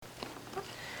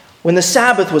When the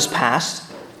Sabbath was past,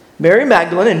 Mary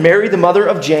Magdalene and Mary the mother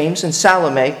of James and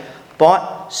Salome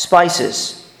bought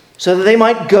spices so that they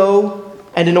might go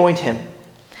and anoint him.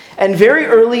 And very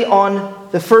early on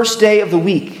the first day of the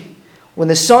week, when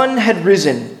the sun had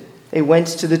risen, they went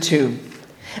to the tomb.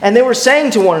 And they were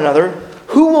saying to one another,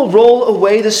 "Who will roll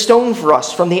away the stone for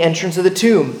us from the entrance of the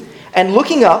tomb?" And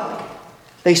looking up,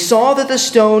 they saw that the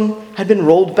stone had been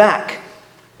rolled back.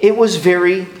 It was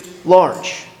very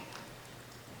large.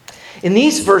 In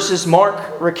these verses,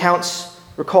 Mark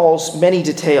recalls many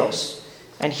details.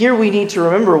 And here we need to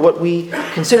remember what we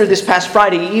considered this past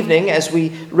Friday evening as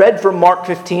we read from Mark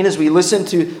 15, as we listened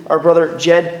to our brother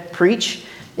Jed preach.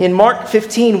 In Mark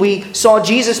 15, we saw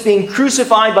Jesus being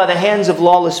crucified by the hands of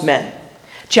lawless men.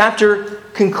 Chapter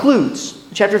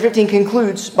 15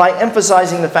 concludes by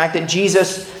emphasizing the fact that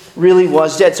Jesus really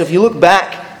was dead. So if you look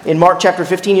back in Mark chapter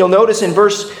 15, you'll notice in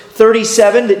verse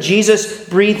 37 that Jesus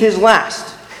breathed his last.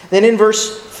 Then in verse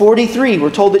 43, we're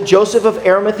told that Joseph of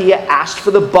Arimathea asked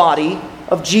for the body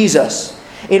of Jesus.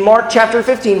 In Mark chapter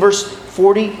 15, verse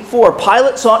 44,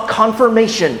 Pilate sought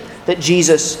confirmation that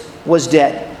Jesus was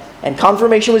dead. And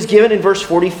confirmation was given in verse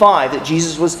 45 that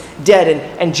Jesus was dead.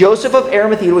 And Joseph of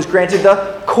Arimathea was granted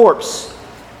the corpse.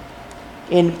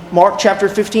 In Mark chapter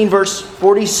 15, verse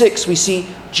 46, we see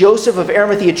Joseph of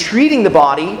Arimathea treating the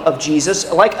body of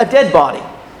Jesus like a dead body.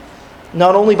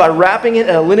 Not only by wrapping it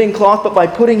in a linen cloth, but by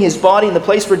putting his body in the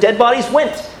place where dead bodies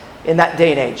went in that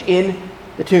day and age, in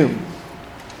the tomb.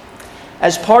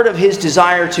 As part of his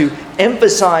desire to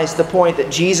emphasize the point that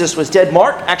Jesus was dead,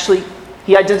 Mark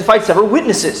he identified several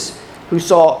witnesses who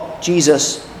saw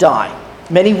Jesus die.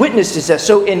 Many witnesses this.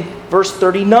 So in verse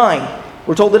 39,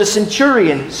 we're told that a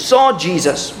centurion saw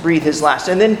Jesus breathe his last.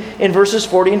 And then in verses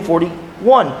 40 and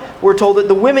 41, we're told that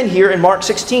the women here in Mark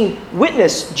 16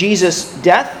 witnessed Jesus'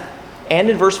 death, and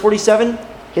in verse 47,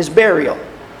 his burial.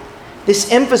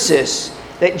 This emphasis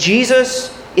that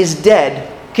Jesus is dead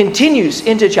continues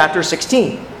into chapter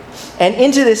 16 and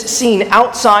into this scene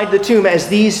outside the tomb as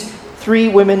these three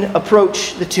women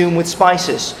approach the tomb with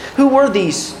spices. Who were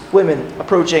these women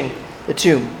approaching the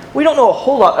tomb? We don't know a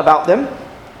whole lot about them,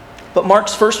 but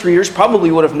Mark's first readers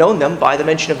probably would have known them by the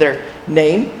mention of their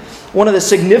name. One of the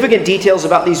significant details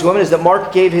about these women is that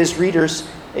Mark gave his readers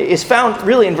is found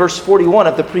really in verse 41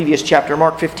 of the previous chapter,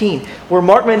 Mark 15, where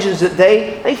Mark mentions that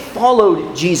they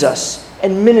followed Jesus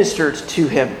and ministered to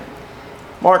him.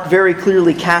 Mark very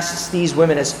clearly casts these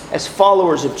women as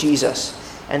followers of Jesus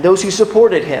and those who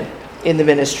supported him in the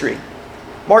ministry.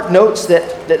 Mark notes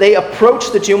that they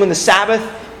approached the tomb when the Sabbath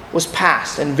was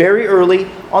past and very early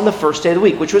on the first day of the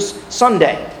week, which was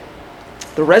Sunday.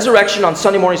 The resurrection on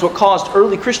Sunday morning is what caused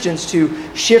early Christians to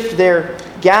shift their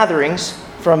gatherings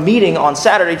from meeting on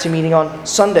Saturday to meeting on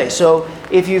Sunday. So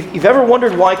if you've ever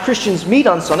wondered why Christians meet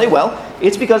on Sunday, well,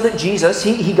 it's because that Jesus,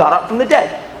 he got up from the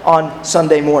dead on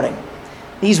Sunday morning.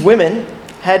 These women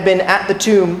had been at the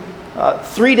tomb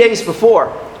 3 days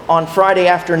before on Friday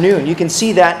afternoon. You can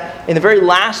see that in the very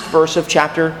last verse of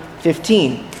chapter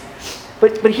 15.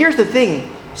 But here's the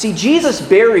thing. See, Jesus'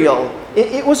 burial,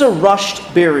 it was a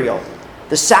rushed burial.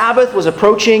 The Sabbath was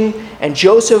approaching, and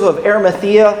Joseph of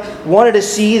Arimathea wanted to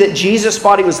see that Jesus'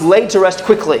 body was laid to rest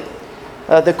quickly.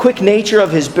 The quick nature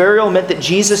of his burial meant that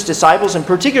Jesus' disciples, and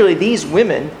particularly these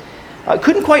women,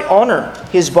 couldn't quite honor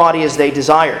his body as they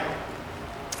desired.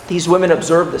 These women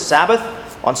observed the Sabbath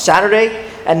on Saturday,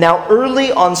 and now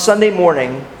early on Sunday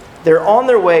morning, they're on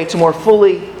their way to more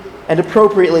fully and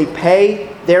appropriately pay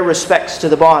their respects to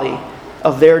the body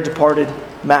of their departed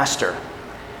master.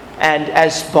 And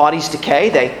as bodies decay,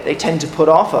 they tend to put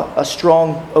off a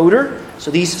strong odor. So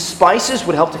these spices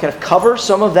would help to kind of cover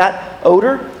some of that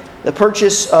odor. The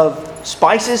purchase of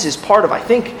spices is part of, I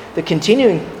think, the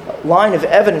continuing line of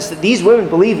evidence that these women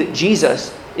believe that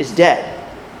Jesus is dead.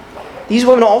 These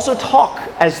women also talk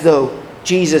as though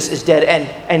Jesus is dead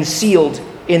and sealed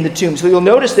in the tomb. So you'll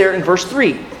notice there in verse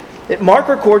 3 that Mark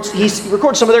records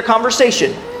some of their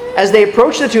conversation. As they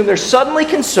approach the tomb, they're suddenly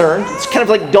concerned, it's kind of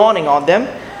like dawning on them,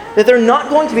 that they're not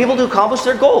going to be able to accomplish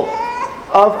their goal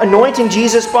of anointing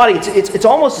Jesus' body. It's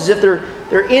almost as if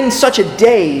they're in such a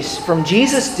daze from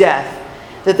Jesus' death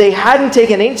that they hadn't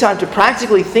taken any time to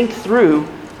practically think through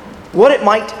what it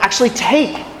might actually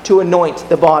take to anoint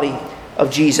the body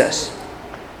of Jesus.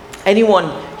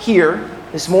 Anyone here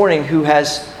this morning who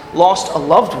has lost a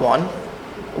loved one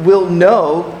will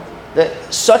know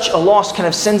that such a loss kind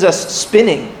of sends us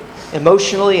spinning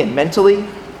emotionally and mentally.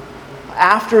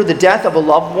 After the death of a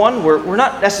loved one, we're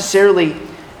not necessarily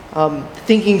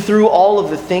thinking through all of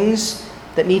the things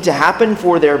that need to happen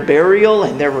for their burial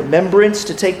and their remembrance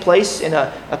to take place in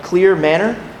a clear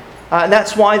manner. And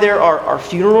that's why there are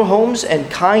funeral homes and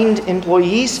kind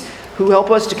employees who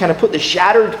help us to kind of put the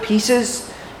shattered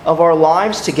pieces of our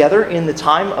lives together in the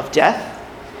time of death.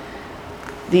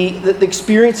 The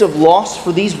experience of loss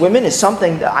for these women is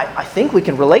something that I think we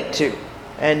can relate to,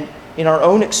 and in our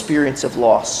own experience of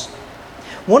loss.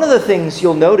 One of the things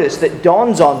you'll notice that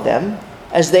dawns on them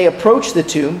as they approach the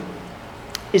tomb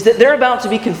is that they're about to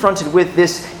be confronted with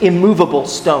this immovable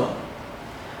stone.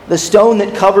 The stone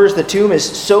that covers the tomb is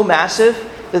so massive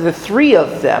that the three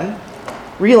of them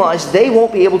realize they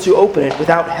won't be able to open it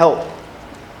without help.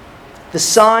 The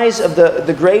size of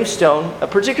the gravestone,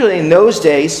 particularly in those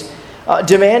days,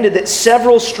 demanded that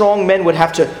several strong men would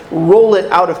have to roll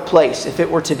it out of place if it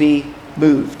were to be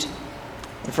moved.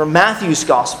 And from Matthew's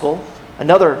Gospel,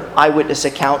 another eyewitness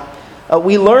account,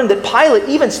 we learn that Pilate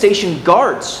even stationed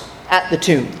guards at the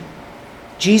tomb.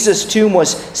 Jesus' tomb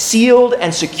was sealed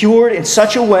and secured in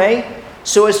such a way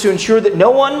so as to ensure that no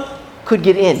one could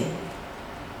get in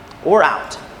or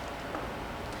out.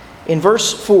 In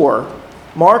verse 4,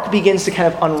 Mark begins to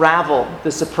kind of unravel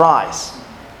the surprise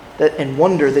and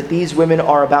wonder that these women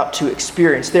are about to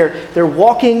experience. They're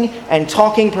walking and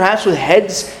talking, perhaps with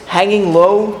heads hanging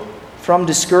low from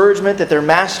discouragement that their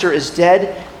master is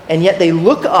dead, and yet they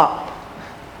look up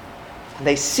and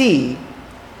they see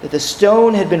that the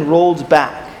stone had been rolled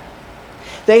back.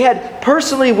 They had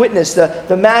personally witnessed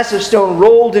the massive stone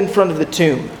rolled in front of the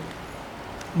tomb.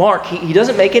 Mark, he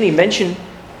doesn't make any mention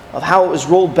of how it was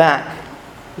rolled back.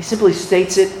 He simply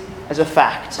states it as a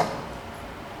fact.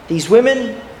 These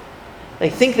women, they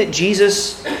think that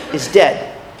Jesus is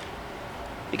dead,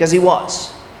 because he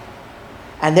was.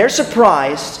 And they're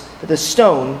surprised that the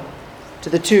stone to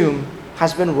the tomb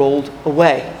has been rolled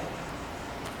away.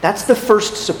 That's the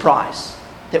first surprise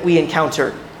that we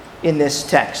encounter in this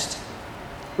text.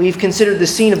 We've considered the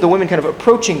scene of the women kind of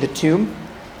approaching the tomb.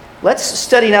 Let's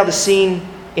study now the scene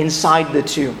inside the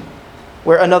tomb,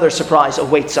 where another surprise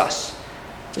awaits us.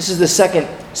 This is the second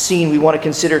scene we want to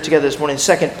consider together this morning, the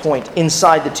second point,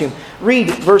 inside the tomb. Read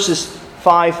verses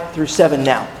 5 through 7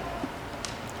 now.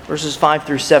 Verses 5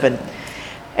 through 7.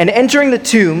 And entering the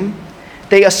tomb,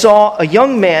 they saw a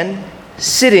young man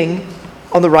sitting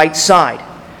on the right side,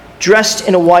 dressed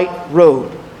in a white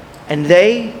robe, and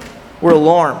they were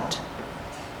alarmed.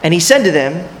 And he said to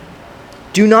them,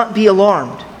 "Do not be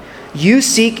alarmed. You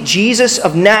seek Jesus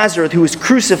of Nazareth, who was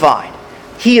crucified.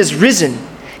 He is risen.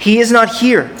 He is not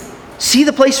here. See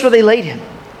the place where they laid him.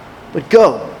 But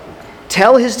go,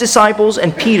 tell his disciples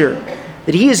and Peter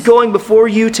that he is going before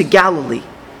you to Galilee.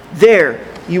 There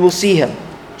you will see him,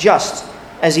 just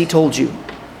as he told you."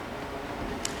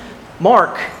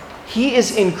 Mark, he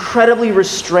is incredibly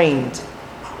restrained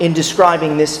in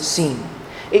describing this scene.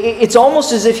 It's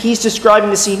almost as if he's describing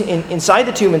the scene inside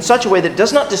the tomb in such a way that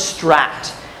does not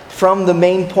distract from the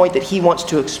main point that he wants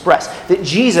to express, that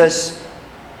Jesus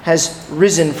has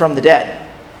risen from the dead.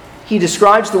 He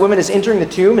describes the women as entering the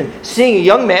tomb and seeing a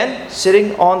young man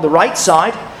sitting on the right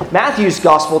side. Matthew's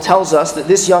Gospel tells us that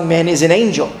this young man is an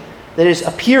angel, that his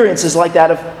appearance is like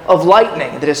that of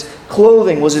lightning, that his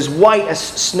clothing was as white as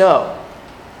snow.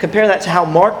 Compare that to how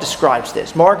Mark describes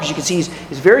this. Mark, as you can see, is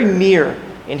very mere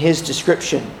in his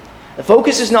description. The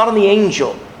focus is not on the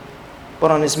angel, but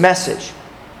on his message.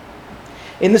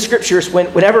 In the Scriptures,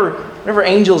 whenever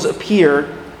angels appear,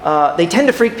 they tend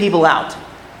to freak people out.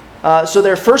 So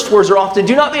their first words are often,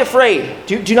 "Do not be afraid.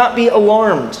 Do not be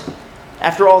alarmed."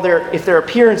 After all, if their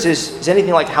appearance is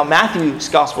anything like how Matthew's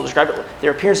Gospel described it,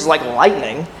 their appearance is like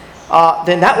lightning,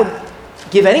 then that would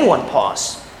give anyone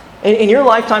pause. In your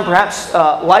lifetime, perhaps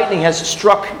lightning has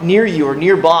struck near you or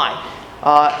nearby,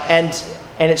 and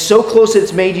it's so close that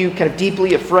it's made you kind of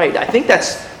deeply afraid. I think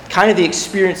that's kind of the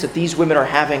experience that these women are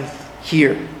having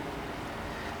here.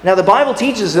 Now, the Bible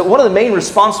teaches that one of the main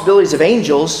responsibilities of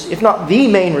angels, if not the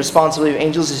main responsibility of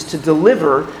angels, is to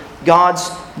deliver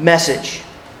God's message.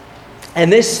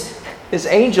 And this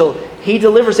angel, he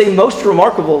delivers a most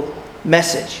remarkable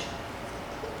message.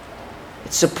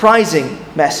 It's a surprising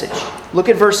message. Look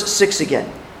at verse 6 again.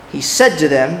 He said to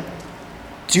them,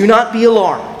 "Do not be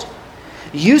alarmed.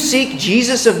 You seek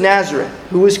Jesus of Nazareth,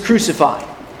 who was crucified.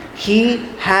 He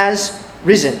has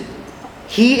risen.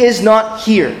 He is not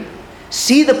here.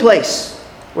 See the place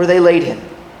where they laid him."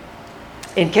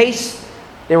 In case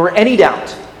there were any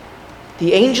doubt,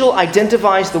 the angel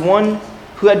identifies the one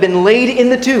who had been laid in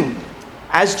the tomb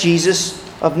as Jesus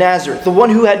of Nazareth, the one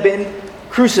who had been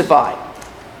crucified.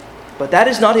 But that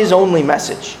is not his only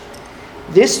message.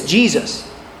 This Jesus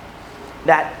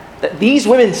that these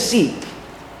women seek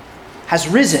has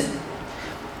risen.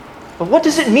 But what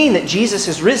does it mean that Jesus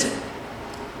has risen?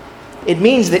 It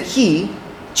means that he,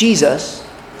 Jesus,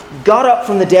 got up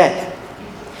from the dead.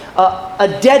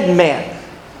 A dead man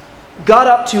got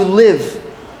up to live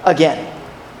again.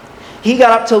 He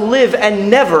got up to live and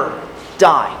never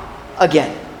die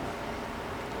again.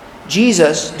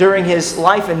 Jesus, during his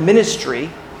life and ministry,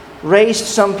 raised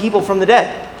some people from the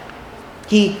dead.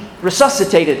 He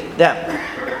resuscitated them.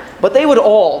 But they would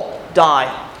all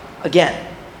die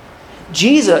again.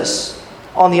 Jesus,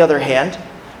 on the other hand,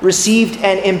 received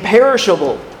an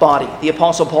imperishable body. The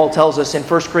Apostle Paul tells us in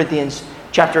 1 Corinthians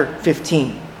chapter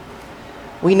 15.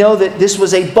 We know that this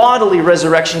was a bodily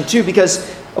resurrection too because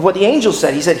of what the angel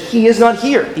said. He said, he is not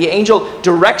here. The angel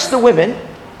directs the women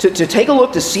to take a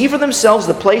look, to see for themselves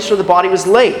the place where the body was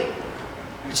laid.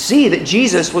 To see that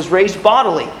Jesus was raised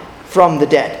bodily from the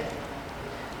dead.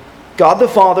 God the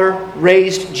Father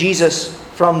raised Jesus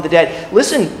from the dead.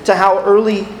 Listen to how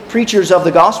early preachers of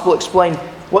the gospel explain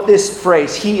what this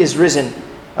phrase, he is risen,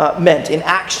 meant. In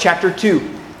Acts chapter 2,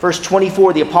 verse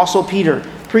 24, the Apostle Peter,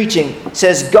 preaching,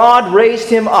 says, God raised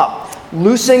him up,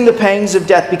 loosing the pangs of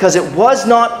death, because it was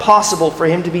not possible for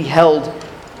him to be held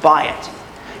by it.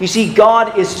 You see,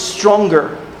 God is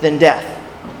stronger than death.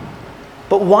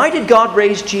 But why did God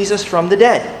raise Jesus from the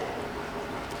dead?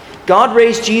 God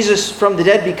raised Jesus from the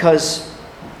dead because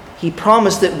he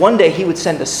promised that one day he would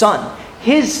send a son,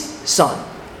 his son,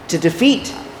 to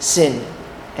defeat sin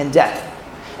and death.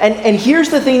 And here's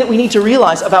the thing that we need to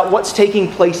realize about what's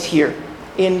taking place here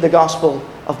in the Gospel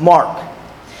of Mark.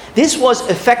 This was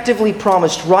effectively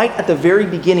promised right at the very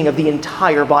beginning of the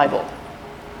entire Bible.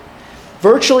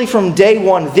 Virtually from day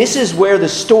one, this is where the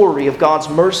story of God's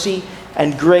mercy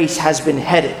and grace has been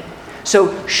headed.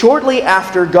 So shortly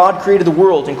after God created the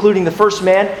world, including the first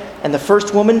man and the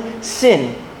first woman,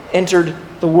 sin entered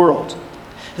the world.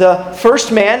 The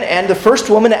first man and the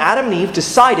first woman, Adam and Eve,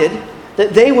 decided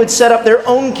that they would set up their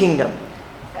own kingdom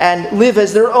and live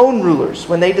as their own rulers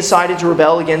when they decided to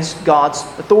rebel against God's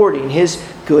authority and his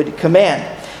good command.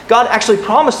 God actually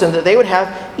promised them that they would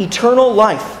have eternal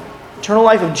life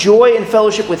of joy and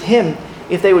fellowship with him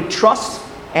if they would trust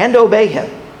and obey him.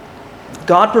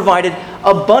 God provided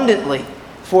abundantly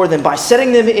for them by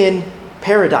setting them in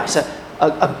paradise,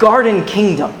 a garden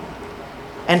kingdom,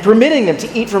 and permitting them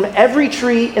to eat from every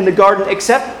tree in the garden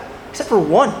except for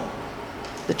one,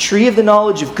 the tree of the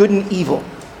knowledge of good and evil.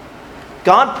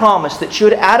 God promised that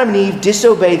should Adam and Eve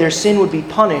disobey, their sin would be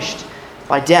punished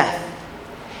by death.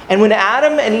 And when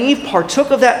Adam and Eve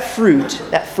partook of that fruit,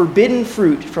 that forbidden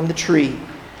fruit from the tree,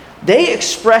 they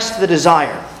expressed the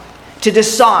desire to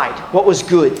decide what was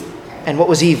good and what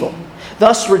was evil,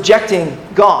 thus rejecting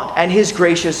God and his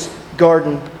gracious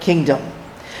garden kingdom.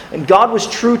 And God was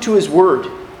true to his word.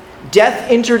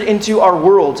 Death entered into our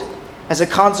world as a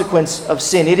consequence of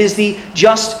sin. It is the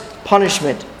just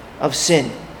punishment of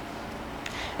sin.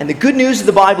 And the good news of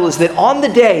the Bible is that on the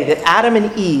day that Adam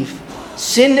and Eve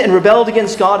sinned and rebelled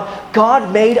against God,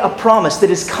 God made a promise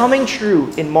that is coming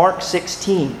true in Mark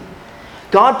 16.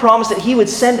 God promised that he would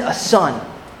send a son.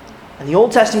 And the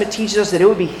Old Testament teaches us that it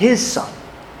would be his son.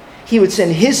 He would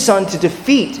send his son to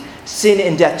defeat sin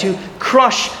and death, to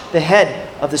crush the head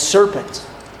of the serpent,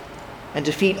 and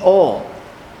defeat all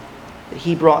that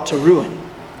he brought to ruin.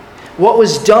 What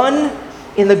was done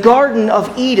in the Garden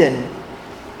of Eden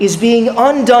is being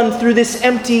undone through this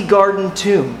empty garden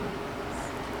tomb.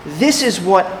 This is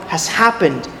what has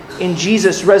happened in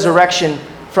Jesus' resurrection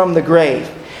from the grave.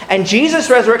 And Jesus'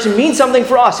 resurrection means something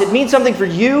for us. It means something for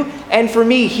you and for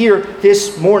me here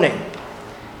this morning.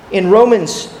 In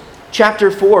Romans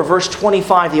chapter 4, verse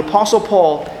 25, the Apostle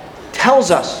Paul tells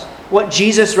us what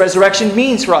Jesus' resurrection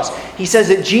means for us. He says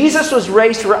that Jesus was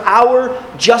raised for our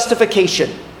justification.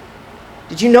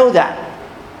 Did you know that?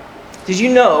 Did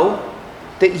you know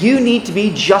that you need to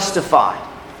be justified?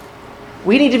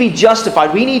 We need to be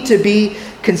justified. We need to be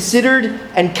considered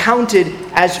and counted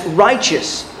as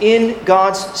righteous in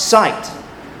God's sight,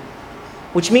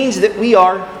 which means that we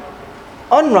are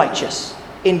unrighteous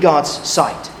in God's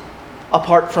sight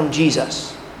apart from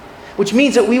Jesus, which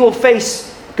means that we will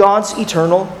face God's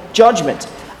eternal judgment.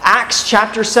 Acts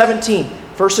chapter 17,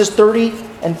 verses 30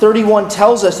 and 31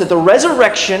 tells us that the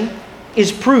resurrection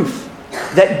is proof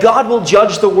that God will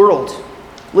judge the world.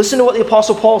 Listen to what the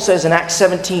Apostle Paul says in Acts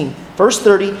 17, verse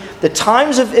 30. The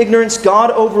times of ignorance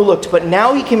God overlooked, but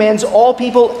now he commands all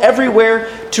people everywhere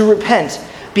to repent,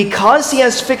 because he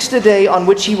has fixed a day on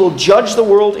which he will judge the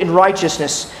world in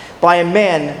righteousness by a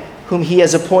man whom he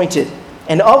has appointed.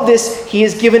 And of this he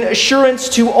has given assurance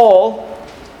to all,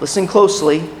 listen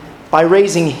closely, by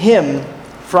raising him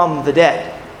from the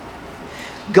dead.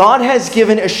 God has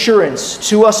given assurance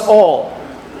to us all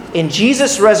in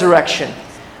Jesus' resurrection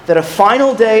that a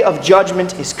final day of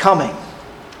judgment is coming.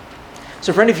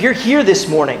 So friend, if you're here this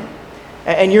morning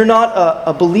and you're not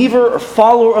a believer or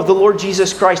follower of the Lord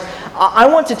Jesus Christ, I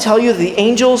want to tell you the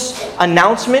angel's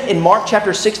announcement in Mark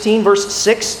chapter 16, verse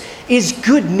 6 is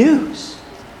good news.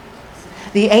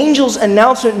 The angel's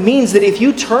announcement means that if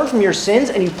you turn from your sins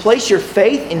and you place your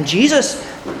faith in Jesus,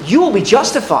 you will be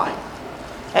justified.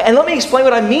 And let me explain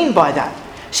what I mean by that.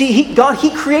 See, God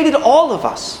created all of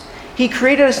us. He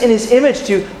created us in His image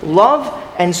to love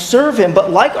and serve Him.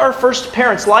 But like our first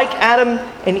parents, like Adam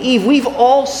and Eve, we've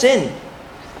all sinned.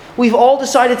 We've all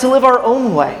decided to live our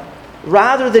own way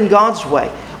rather than God's way.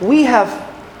 We have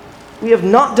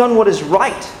not done what is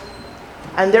right,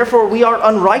 and therefore we are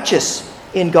unrighteous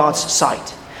in God's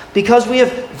sight. Because we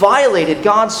have violated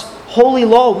God's holy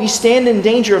law, we stand in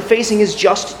danger of facing His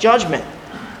just judgment.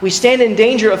 We stand in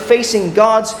danger of facing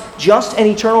God's just and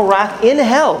eternal wrath in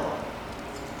hell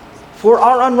for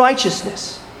our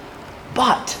unrighteousness.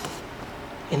 But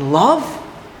in love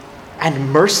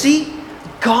and mercy,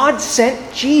 God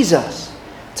sent Jesus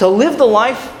to live the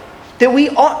life that we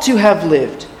ought to have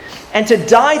lived and to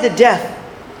die the death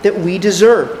that we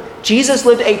deserve. Jesus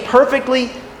lived a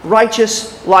perfectly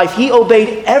righteous life. He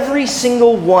obeyed every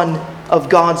single one of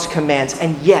God's commands.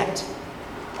 And yet,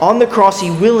 on the cross, He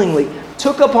willingly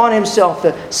took upon Himself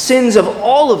the sins of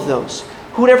all of those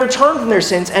who would ever turn from their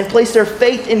sins and place their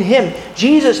faith in Him.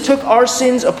 Jesus took our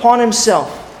sins upon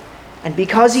Himself. And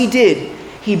because He did,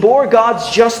 He bore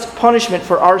God's just punishment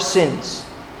for our sins.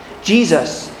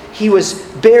 Jesus, He was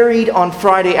buried on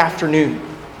Friday afternoon.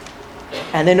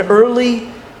 And then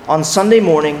early on Sunday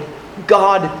morning,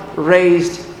 God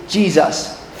raised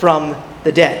Jesus from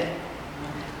the dead.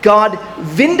 God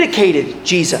vindicated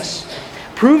Jesus,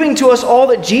 proving to us all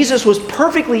that Jesus was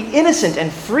perfectly innocent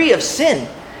and free of sin.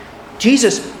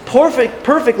 Jesus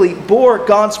perfectly bore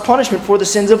God's punishment for the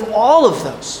sins of all of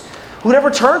those who would ever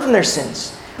turn from their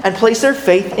sins and place their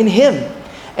faith in Him.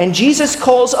 And Jesus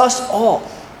calls us all.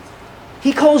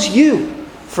 He calls you,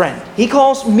 friend. He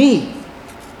calls me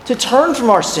to turn from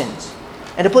our sins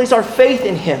and to place our faith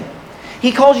in Him.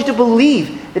 He calls you to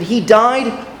believe that He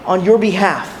died on your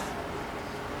behalf.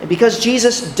 And because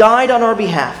Jesus died on our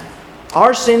behalf,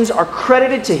 our sins are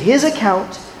credited to His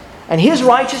account, and His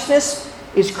righteousness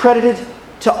is credited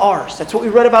to ours. That's what we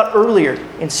read about earlier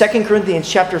in 2 Corinthians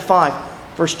chapter 5.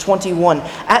 Verse 21,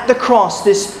 at the cross,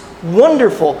 this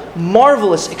wonderful,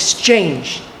 marvelous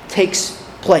exchange takes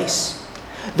place.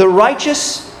 The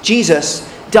righteous Jesus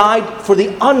died for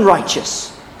the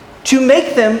unrighteous to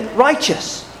make them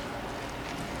righteous.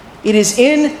 It is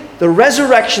in the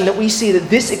resurrection that we see that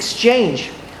this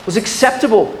exchange was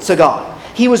acceptable to God.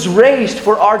 He was raised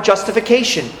for our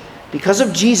justification. Because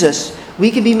of Jesus,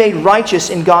 we can be made righteous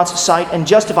in God's sight and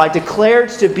justified, declared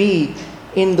to be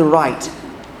in the right.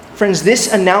 Friends,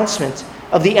 this announcement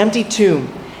of the empty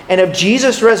tomb and of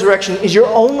Jesus' resurrection is your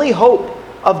only hope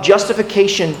of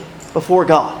justification before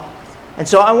God. And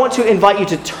so I want to invite you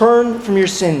to turn from your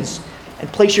sins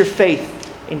and place your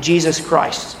faith in Jesus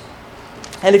Christ.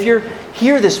 And if you're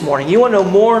here this morning, you want to know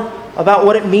more about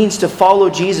what it means to follow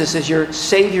Jesus as your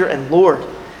Savior and Lord,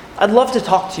 I'd love to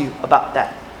talk to you about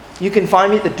that. You can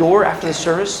find me at the door after the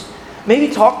service.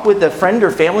 Maybe talk with a friend or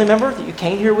family member that you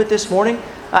came here with this morning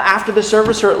after the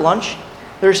service or at lunch.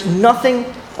 There's nothing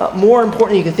more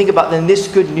important you can think about than this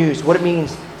good news, what it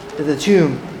means that the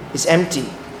tomb is empty.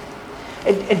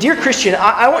 And dear Christian,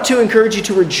 I want to encourage you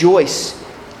to rejoice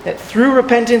that through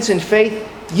repentance and faith,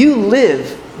 you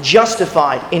live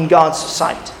justified in God's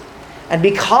sight. And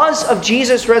because of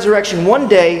Jesus' resurrection, one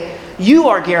day you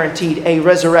are guaranteed a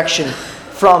resurrection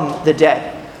from the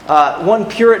dead. One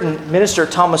Puritan minister,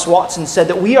 Thomas Watson, said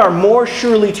that we are more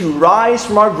surely to rise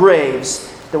from our graves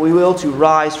than we will to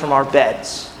rise from our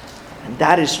beds. And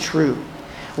that is true.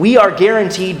 We are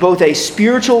guaranteed both a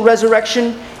spiritual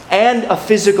resurrection and a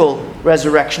physical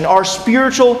resurrection. Our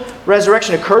spiritual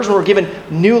resurrection occurs when we're given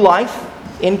new life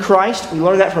in Christ. We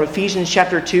learn that from Ephesians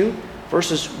chapter 2,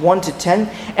 verses 1 to 10.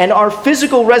 And our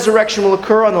physical resurrection will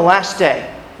occur on the last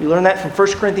day. We learn that from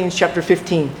 1 Corinthians chapter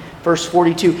 15, verse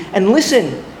 42. And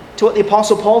listen to what the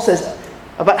Apostle Paul says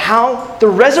about how the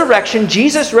resurrection,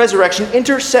 Jesus' resurrection,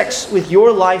 intersects with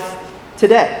your life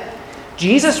today.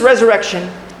 Jesus' resurrection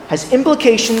has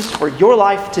implications for your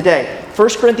life today. 1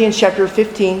 Corinthians chapter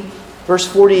 15, verse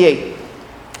 48.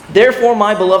 Therefore,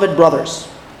 my beloved brothers,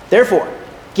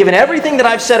 given everything that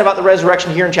I've said about the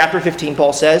resurrection here in chapter 15,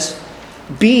 Paul says,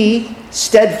 be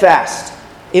steadfast,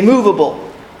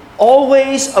 immovable,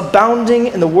 always abounding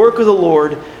in the work of the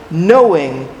Lord,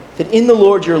 knowing that in the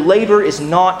Lord your labor is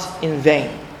not in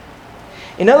vain.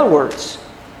 In other words,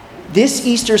 this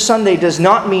Easter Sunday does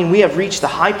not mean we have reached the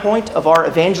high point of our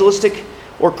evangelistic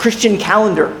or Christian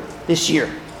calendar this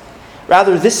year.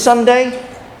 Rather, this Sunday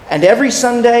and every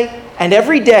Sunday and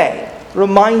every day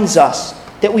reminds us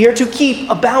that we are to keep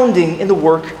abounding in the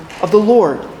work of the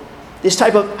Lord. This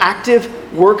type of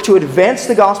active work to advance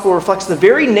the gospel reflects the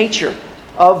very nature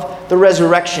of the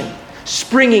resurrection,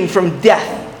 springing from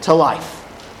death to life.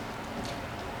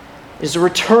 It is a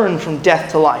return from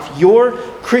death to life. Your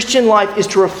Christian life is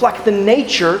to reflect the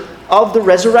nature of the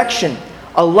resurrection,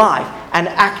 alive and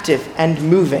active and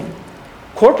moving.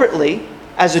 Corporately,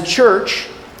 as a church,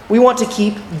 we want to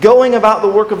keep going about the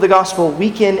work of the gospel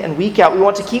week in and week out. We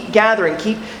want to keep gathering,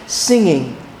 keep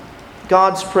singing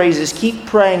God's praises, keep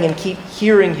praying, and keep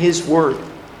hearing His word.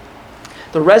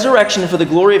 The resurrection for the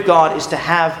glory of God is to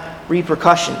have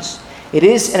repercussions. It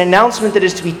is an announcement that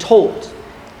is to be told.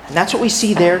 And that's what we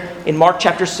see there in Mark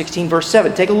chapter 16, verse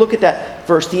 7. Take a look at that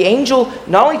verse. The angel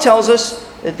not only tells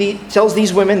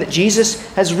these women that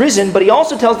Jesus has risen, but he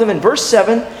also tells them in verse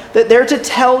 7 that they're to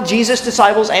tell Jesus'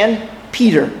 disciples and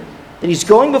Peter that he's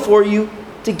going before you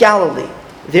to Galilee.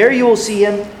 There you will see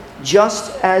him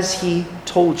just as he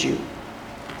told you.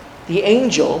 The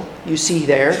angel, you see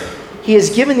there, he has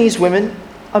given these women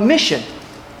a mission,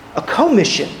 a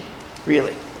commission,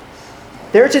 really.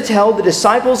 They're to tell the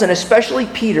disciples, and especially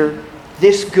Peter,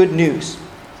 this good news.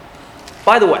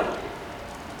 By the way,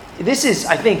 this is,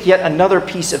 I think, yet another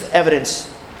piece of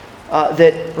evidence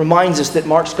that reminds us that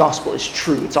Mark's gospel is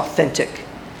true. It's authentic.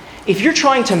 If you're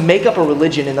trying to make up a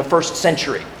religion in the first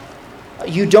century,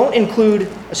 you don't include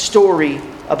a story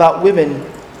about women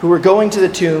who were going to the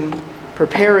tomb,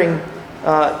 preparing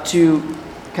to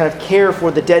kind of care for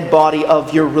the dead body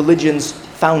of your religion's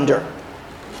founder.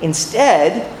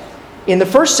 Instead, in the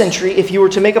first century, if you were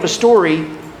to make up a story,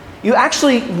 you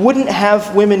actually wouldn't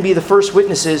have women be the first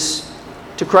witnesses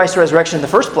to Christ's resurrection in the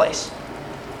first place.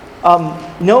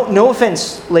 No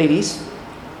offense, ladies.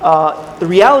 The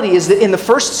reality is that in the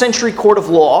first century court of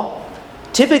law,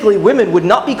 typically women would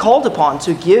not be called upon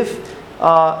to give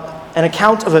an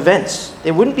account of events.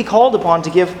 They wouldn't be called upon to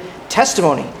give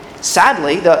testimony.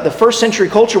 Sadly, the first century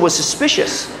culture was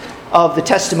suspicious of the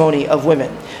testimony of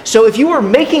women. So if you were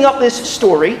making up this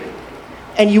story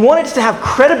and you wanted it to have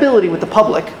credibility with the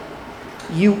public,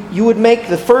 you would make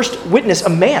the first witness a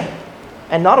man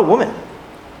and not a woman.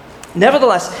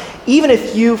 Nevertheless, even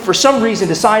if you, for some reason,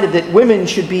 decided that women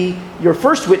should be your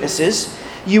first witnesses,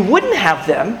 you wouldn't have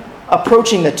them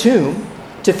approaching the tomb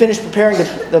to finish preparing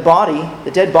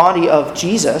the dead body of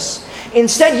Jesus.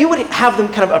 Instead, you would have them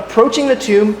kind of approaching the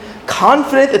tomb,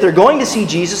 confident that they're going to see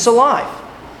Jesus alive.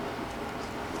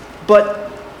 But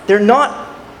they're not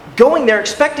going there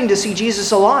expecting to see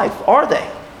Jesus alive, are they?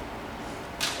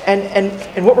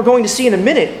 And what we're going to see in a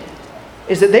minute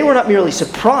is that they were not merely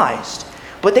surprised,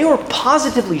 but they were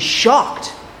positively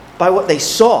shocked by what they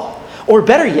saw, or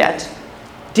better yet,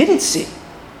 didn't see.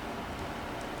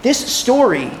 This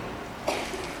story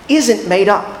isn't made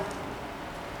up.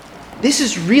 This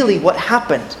is really what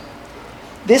happened.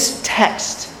 This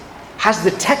text has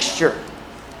the texture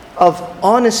of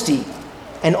honesty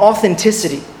and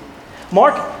authenticity.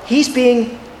 Mark, he's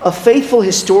being a faithful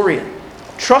historian,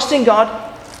 trusting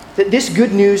God that this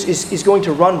good news is going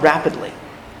to run rapidly.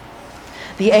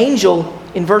 The angel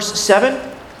in verse 7,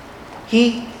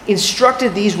 he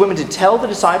instructed these women to tell the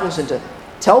disciples and to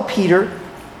tell Peter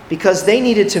because they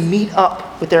needed to meet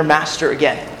up with their master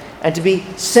again and to be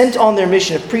sent on their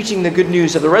mission of preaching the good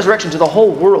news of the resurrection to the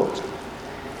whole world.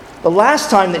 The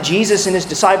last time that Jesus and his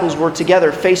disciples were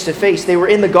together face to face, they were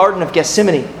in the Garden of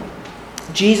Gethsemane.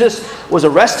 Jesus was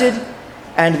arrested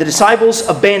and the disciples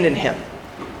abandoned him.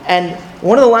 And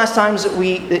one of the last times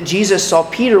that Jesus saw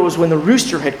Peter was when the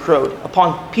rooster had crowed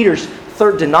upon Peter's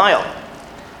third denial.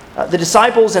 The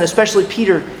disciples, and especially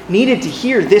Peter, needed to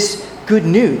hear this good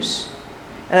news.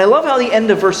 And I love how the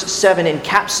end of verse 7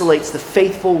 encapsulates the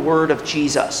faithful word of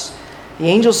Jesus. The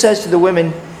angel says to the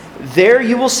women, "There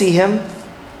you will see him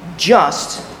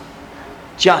just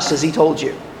as he told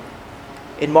you."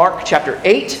 In Mark chapter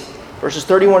 8, verses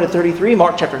 31 to 33,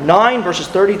 Mark chapter 9, verses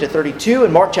 30 to 32,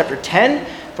 and Mark chapter 10,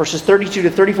 verses 32 to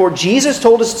 34, Jesus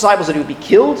told his disciples that he would be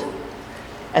killed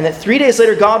and that 3 days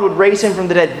later God would raise him from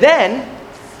the dead. Then,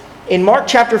 in Mark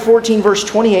chapter 14, verse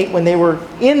 28, when they were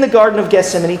in the Garden of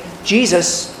Gethsemane,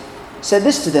 Jesus said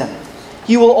this to them,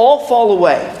 "You will all fall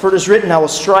away, for it is written, I will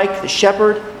strike the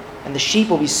shepherd, and the sheep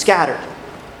will be scattered.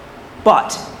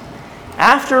 But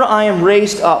after I am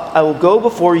raised up, I will go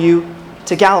before you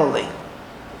to Galilee."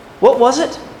 What was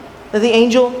it that the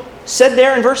angel said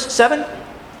there in verse 7?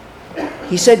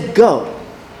 He said, "Go,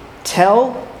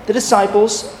 tell the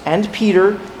disciples and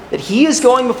Peter that he is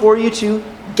going before you to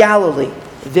Galilee.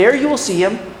 There you will see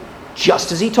him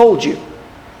just as he told you."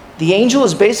 The angel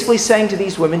is basically saying to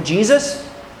these women, Jesus,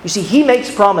 you see, he makes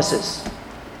promises.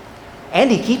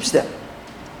 and he keeps them.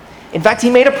 In fact, he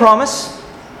made a promise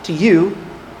to you,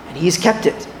 and he's kept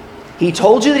it. He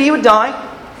told you that he would die,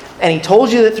 and he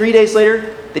told you that 3 days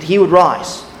later that he would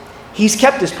rise. He's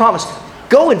kept his promise.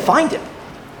 Go and find him.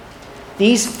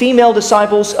 These female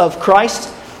disciples of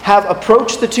Christ have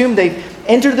approached the tomb. They've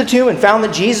entered the tomb and found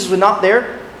that Jesus was not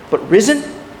there, but risen.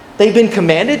 They've been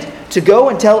commanded to go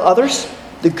and tell others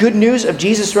the good news of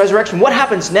Jesus' resurrection. What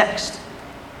happens next?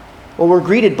 Well, we're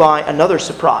greeted by another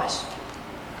surprise.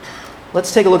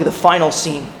 Let's take a look at the final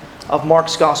scene of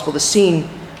Mark's gospel, the scene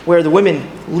where the women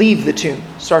leave the tomb.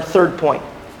 It's our third point,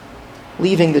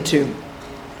 leaving the tomb.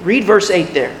 Read verse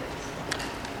 8 there.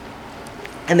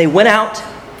 And they went out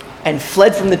and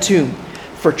fled from the tomb,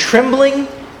 for trembling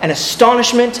and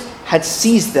astonishment had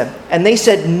seized them. And they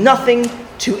said nothing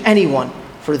to anyone,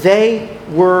 for they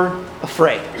were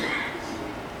afraid.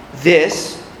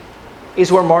 This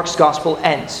is where Mark's gospel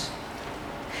ends.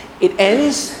 It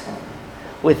ends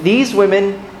with these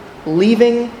women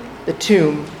leaving the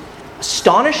tomb,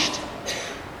 astonished,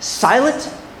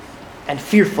 silent, and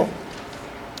fearful.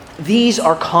 These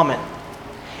are common,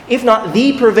 if not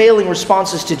the prevailing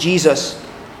responses to Jesus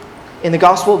in the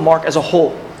Gospel of Mark as a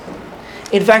whole.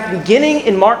 In fact, beginning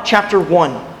in Mark chapter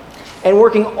 1 and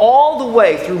working all the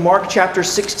way through Mark chapter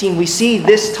 16, we see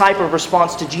this type of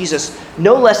response to Jesus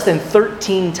no less than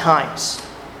 13 times.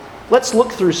 Let's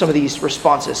look through some of these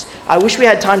responses. I wish we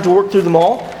had time to work through them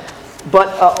all,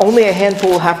 but only a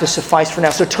handful will have to suffice for now.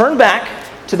 So turn back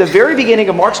to the very beginning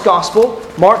of Mark's Gospel,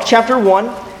 Mark chapter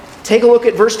 1. Take a look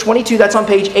at verse 22. That's on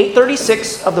page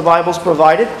 836 of the Bibles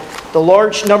provided. The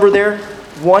large number there,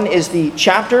 1 is the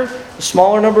chapter. The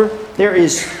smaller number there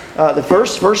is the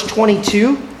verse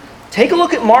 22. Take a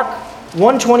look at Mark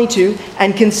 1:22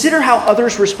 and consider how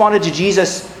others responded to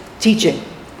Jesus' teaching.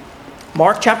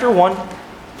 Mark chapter 1,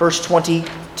 verse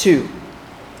 22.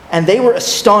 And they were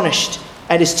astonished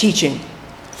at his teaching,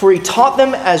 for he taught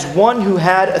them as one who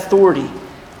had authority,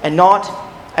 and not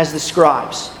as the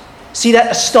scribes. See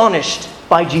that? Astonished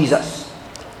by Jesus,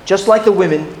 just like the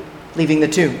women leaving the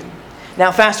tomb.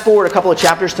 Now fast forward a couple of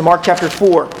chapters to Mark chapter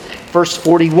 4, verse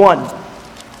 41.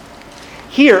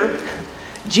 Here,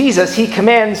 Jesus, he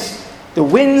commands the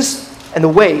winds and the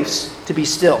waves to be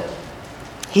still.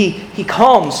 He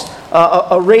calms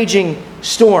a raging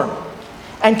storm.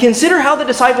 And consider how the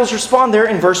disciples respond there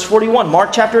in verse 41.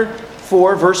 Mark chapter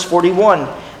 4, verse 41.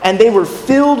 And they were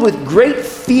filled with great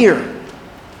fear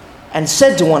and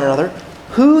said to one another,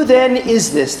 "Who then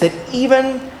is this that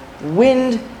even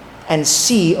wind and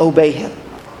sea obey him?"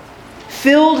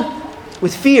 Filled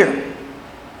with fear,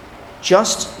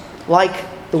 just like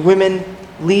the women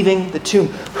leaving the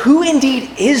tomb. Who indeed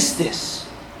is this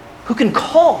who can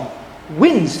calm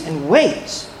winds and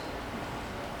waves?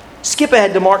 Skip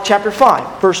ahead to Mark chapter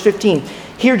 5, verse 15.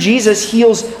 Here Jesus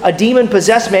heals a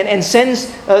demon-possessed man and sends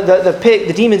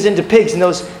the demons into pigs, and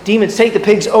those demons take the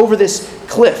pigs over this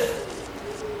cliff.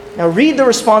 Now read the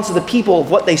response of the people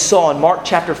of what they saw in Mark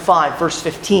chapter 5, verse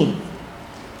 15.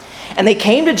 And they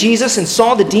came to Jesus and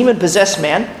saw the demon-possessed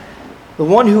man, the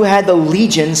one who had the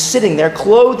legion, sitting there,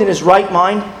 clothed in his right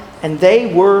mind, and they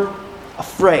were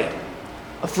afraid.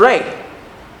 Afraid,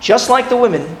 just like the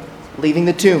women leaving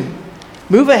the tomb.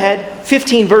 Move ahead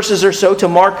 15 verses or so to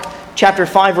Mark chapter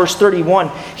 5, verse 31.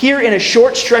 Here in a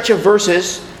short stretch of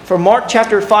verses, from Mark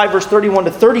chapter 5, verse 31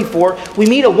 to 34, we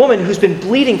meet a woman who's been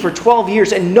bleeding for 12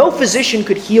 years and no physician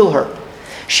could heal her.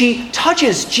 She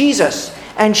touches Jesus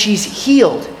and she's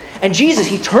healed. And Jesus,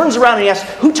 he turns around and he asks,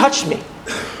 "Who touched me?"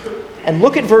 And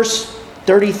look at verse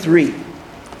 33.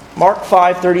 Mark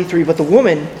 5:33. But the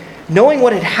woman, knowing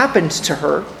what had happened to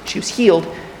her, she was healed,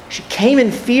 she came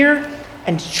in fear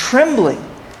and trembling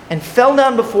and fell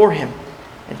down before him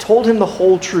and told him the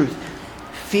whole truth.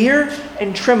 Fear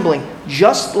and trembling,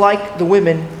 just like the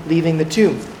women leaving the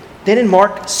tomb. Then in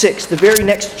Mark 6, the very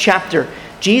next chapter,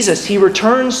 Jesus, he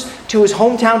returns to his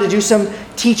hometown to do some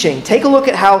teaching. Take a look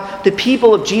at how the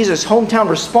people of Jesus' hometown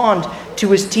respond to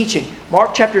his teaching.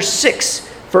 Mark chapter 6,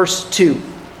 verse 2.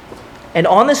 And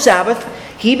on the Sabbath,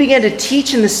 he began to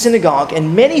teach in the synagogue,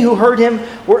 and many who heard him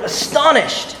were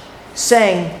astonished,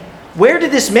 saying, "Where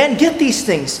did this man get these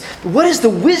things? What is the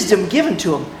wisdom given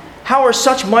to him? How are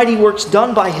such mighty works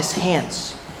done by his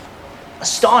hands?"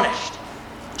 Astonished,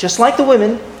 just like the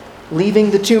women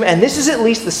leaving the tomb. And this is at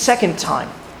least the second time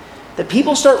that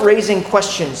people start raising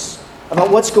questions about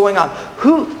what's going on.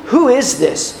 Who is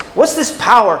this? What's this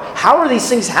power? How are these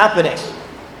things happening?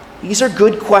 These are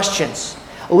good questions.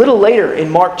 A little later in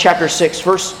Mark chapter 6,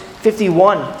 verse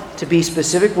 51 to be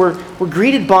specific, we're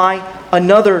greeted by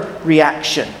another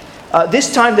reaction.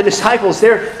 This time the disciples,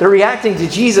 they're reacting to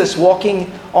Jesus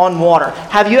walking on water.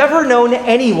 Have you ever known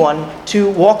anyone to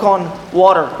walk on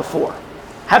water before?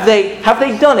 Have they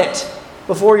done it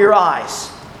before your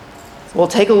eyes? Well,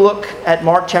 take a look at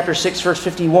Mark chapter 6, verse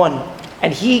 51.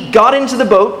 And he got into the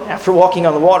boat, after walking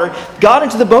on the water, got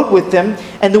into the boat with them,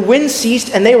 and the wind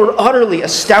ceased, and they were utterly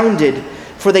astounded,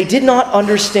 for they did not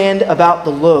understand about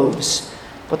the loaves,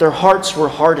 but their hearts were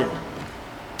hardened.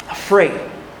 Afraid,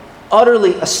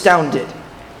 utterly astounded,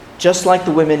 just like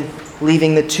the women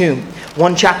leaving the tomb.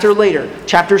 One chapter later,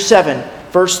 chapter 7,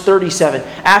 verse 37.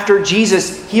 After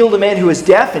Jesus healed a man who was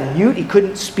deaf and mute, he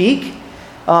couldn't speak,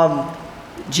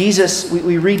 Jesus,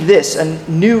 we read this, a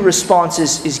new response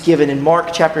is given in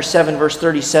Mark chapter 7, verse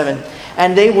 37.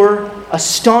 And they were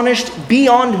astonished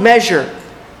beyond measure,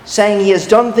 saying, he has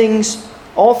done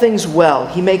all things well.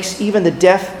 He makes even the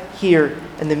deaf hear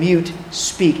and the mute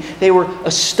speak. They were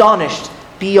astonished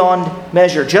beyond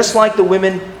measure, just like the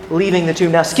women leaving the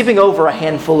tomb. Now, skipping over a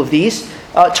handful of these,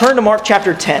 turn to Mark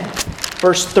chapter 10,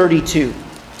 verse 32.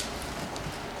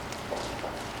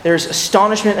 There's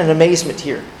astonishment and amazement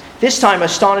here. This time,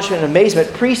 astonishment and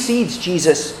amazement precedes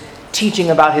Jesus'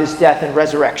 teaching about his death and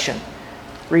resurrection.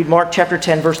 Read Mark chapter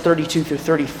 10, verse 32 through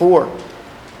 34.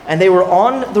 And they were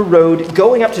on the road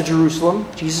going up to Jerusalem.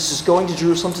 Jesus is going to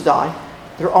Jerusalem to die.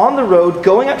 They're on the road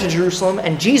going up to Jerusalem,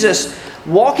 and Jesus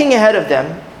walking ahead of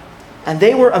them, and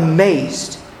they were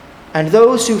amazed. And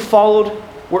those who followed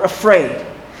were afraid.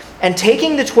 And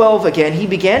taking the 12 again, he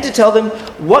began to tell them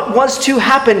what was to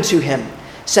happen to him,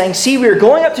 saying, see, we are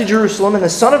going up to Jerusalem, and the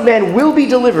Son of Man will be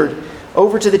delivered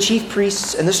over to the chief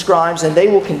priests and the scribes, and they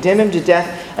will condemn him to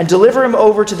death and deliver him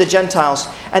over to the Gentiles.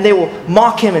 And they will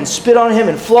mock him and spit on him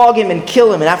and flog him and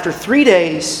kill him. And after 3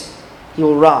 days, he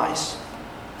will rise.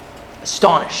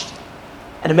 Astonished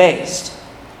and amazed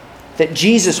that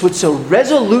Jesus would so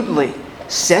resolutely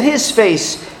set his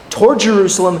face toward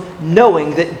Jerusalem,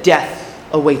 knowing that death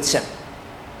awaits him.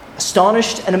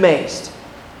 Astonished and amazed,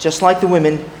 just like the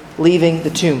women leaving the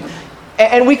tomb.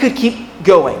 And we could keep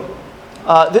going.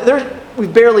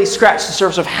 We've barely scratched the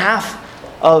surface of half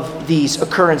of these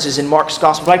occurrences in Mark's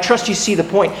gospel, but I trust you see the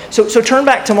point. So turn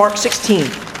back to Mark 16,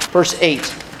 verse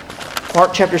 8.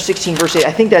 Mark chapter 16, verse 8.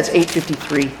 I think that's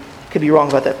 853. Could be wrong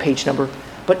about that page number.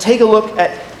 But take a look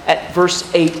at verse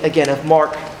 8 again of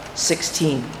Mark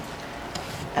 16.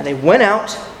 And they went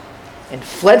out and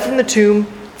fled from the tomb,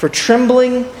 for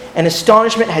trembling and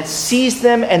astonishment had seized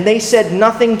them, and they said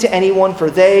nothing to anyone, for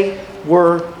they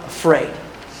were afraid.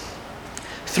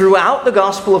 Throughout the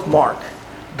Gospel of Mark,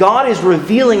 God is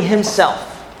revealing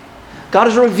himself. God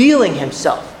is revealing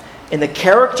himself in the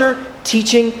character,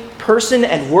 teaching, person,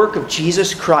 and work of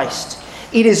Jesus Christ.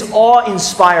 It is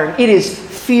awe-inspiring. It is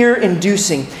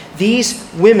fear-inducing. These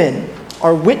women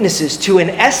are witnesses to an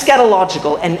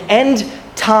eschatological and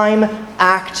end-time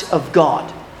act of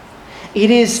God. It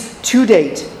is, to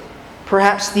date,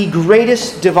 perhaps the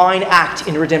greatest divine act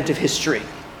in redemptive history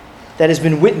that has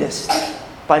been witnessed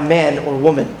by man or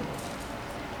woman.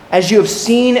 As you have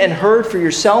seen and heard for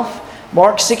yourself,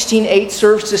 Mark 16:8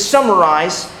 serves to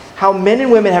summarize how men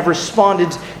and women have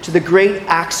responded to the great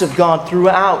acts of God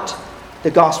throughout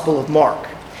the Gospel of Mark.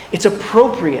 It's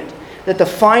appropriate that the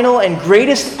final and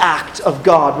greatest act of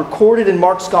God recorded in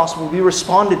Mark's Gospel will be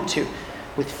responded to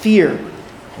with fear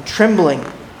and trembling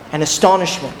and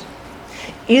astonishment.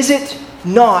 Is it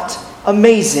not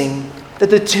amazing that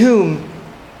the tomb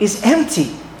is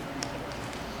empty?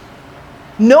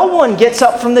 No one gets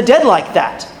up from the dead like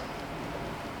that.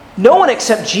 No one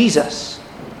except Jesus.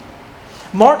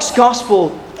 Mark's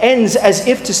gospel ends as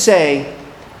if to say,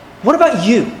 what about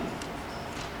you?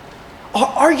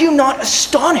 Are you not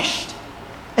astonished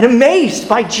and amazed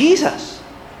by Jesus?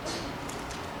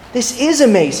 This is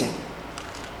amazing.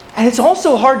 And it's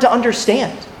also hard to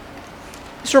understand.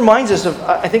 This reminds us of,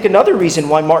 I think, another reason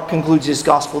why Mark concludes his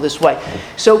gospel this way.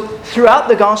 So, throughout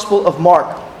the Gospel of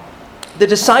Mark, the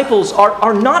disciples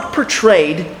are not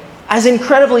portrayed as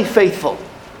incredibly faithful.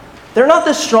 They're not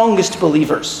the strongest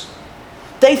believers.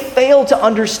 They fail to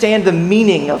understand the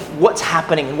meaning of what's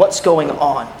happening and what's going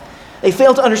on. They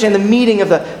fail to understand the meaning of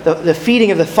the feeding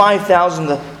of the 5,000,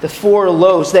 the 4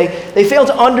 loaves. They fail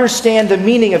to understand the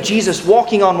meaning of Jesus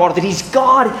walking on water, that he's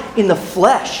God in the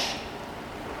flesh.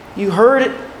 You heard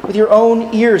it with your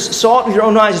own ears, saw it with your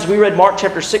own eyes as we read Mark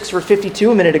chapter 6, verse 52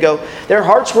 a minute ago. Their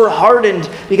hearts were hardened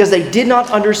because they did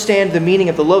not understand the meaning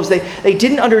of the loaves. They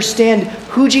didn't understand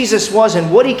who Jesus was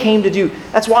and what he came to do.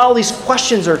 That's why all these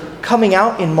questions are coming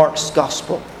out in Mark's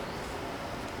gospel.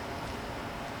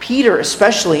 Peter,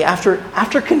 especially, after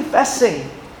confessing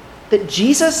that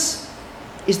Jesus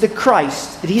is the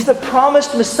Christ, that he's the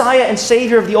promised Messiah and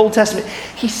Savior of the Old Testament,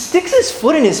 he sticks his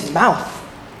foot in his mouth.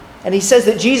 And he says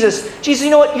that Jesus, you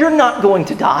know what? You're not going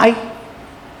to die.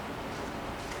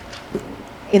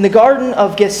 In the Garden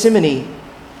of Gethsemane,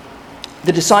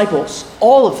 the disciples,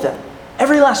 all of them,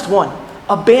 every last one,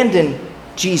 abandon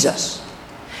Jesus.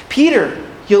 Peter,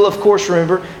 you'll of course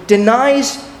remember,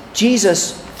 denies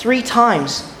Jesus 3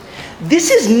 times.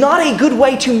 This is not a good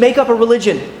way to make up a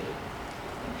religion.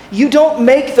 You don't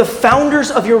make the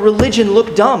founders of your religion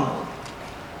look dumb.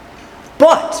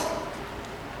 But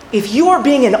if you are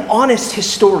being an honest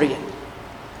historian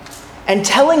and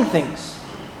telling things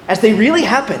as they really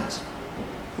happened,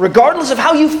 regardless of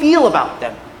how you feel about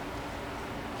them,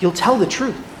 you'll tell the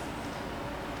truth.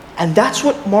 And that's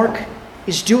what Mark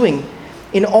is doing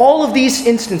in all of these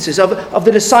instances of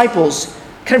the disciples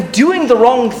kind of doing the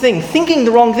wrong thing, thinking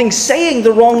the wrong thing, saying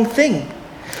the wrong thing.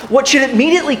 What should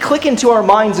immediately click into our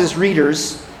minds as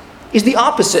readers is the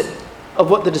opposite of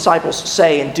what the disciples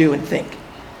say and do and think.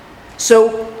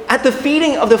 So at the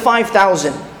feeding of the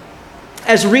 5,000,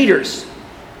 as readers,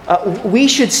 we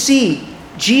should see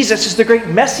Jesus as the great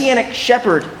messianic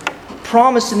shepherd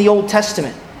promised in the Old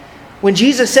Testament. When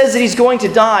Jesus says that he's going to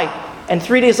die and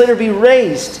 3 days later be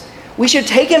raised, we should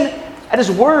take him at his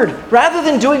word rather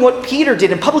than doing what Peter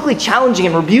did and publicly challenging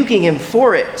him, rebuking him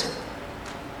for it.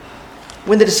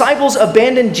 When the disciples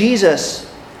abandoned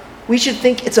Jesus, we should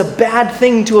think it's a bad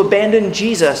thing to abandon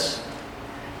Jesus.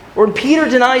 When Peter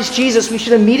denies Jesus, we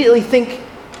should immediately think,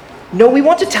 no, we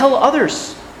want to tell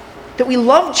others that we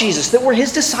love Jesus, that we're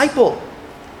his disciple,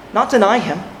 not deny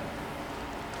him.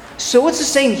 So it's the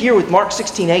same here with Mark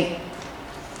 16:8.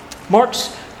 Mark's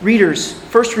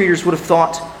first readers would have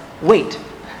thought, wait,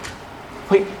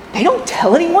 they don't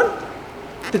tell anyone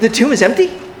that the tomb is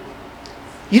empty?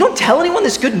 You don't tell anyone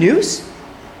this good news?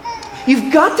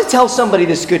 You've got to tell somebody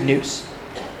this good news.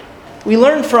 We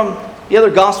learn from the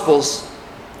other Gospels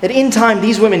that in time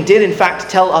these women did in fact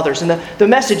tell others, and the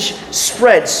message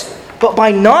spreads. But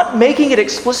by not making it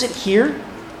explicit here,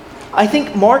 I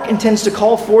think Mark intends to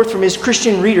call forth from his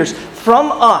Christian readers,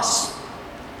 from us,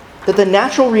 that the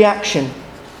natural reaction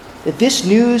that this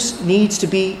news needs to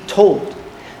be told.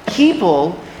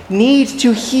 People need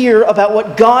to hear about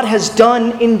what God has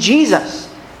done in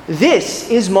Jesus. This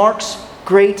is Mark's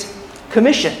Great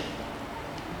Commission.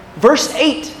 Verse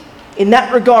 8, in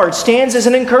that regard, stands as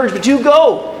an encouragement to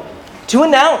go, to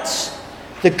announce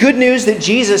the good news that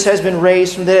Jesus has been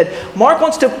raised from the dead. Mark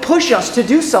wants to push us to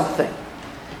do something.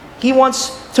 He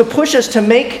wants to push us to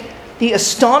make the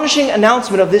astonishing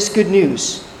announcement of this good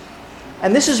news.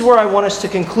 And this is where I want us to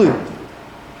conclude.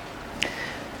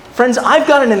 Friends, I've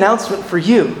got an announcement for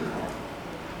you.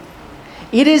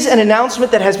 It is an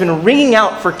announcement that has been ringing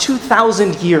out for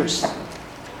 2,000 years.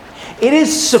 It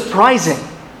is surprising,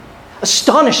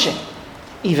 astonishing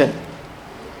even.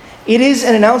 It is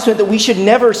an announcement that we should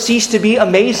never cease to be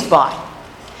amazed by.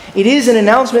 It is an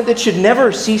announcement that should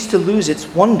never cease to lose its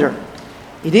wonder.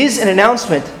 It is an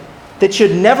announcement that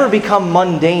should never become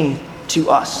mundane to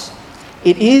us.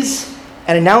 It is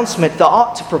an announcement that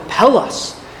ought to propel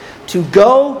us to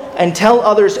go and tell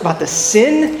others about the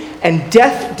sin and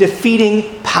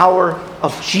death-defeating power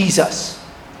of Jesus.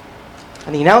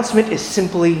 And the announcement is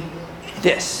simply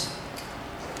this: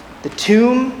 the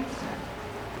tomb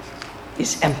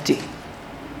is empty.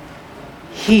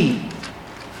 He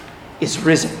is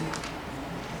risen.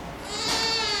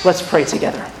 Let's pray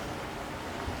together.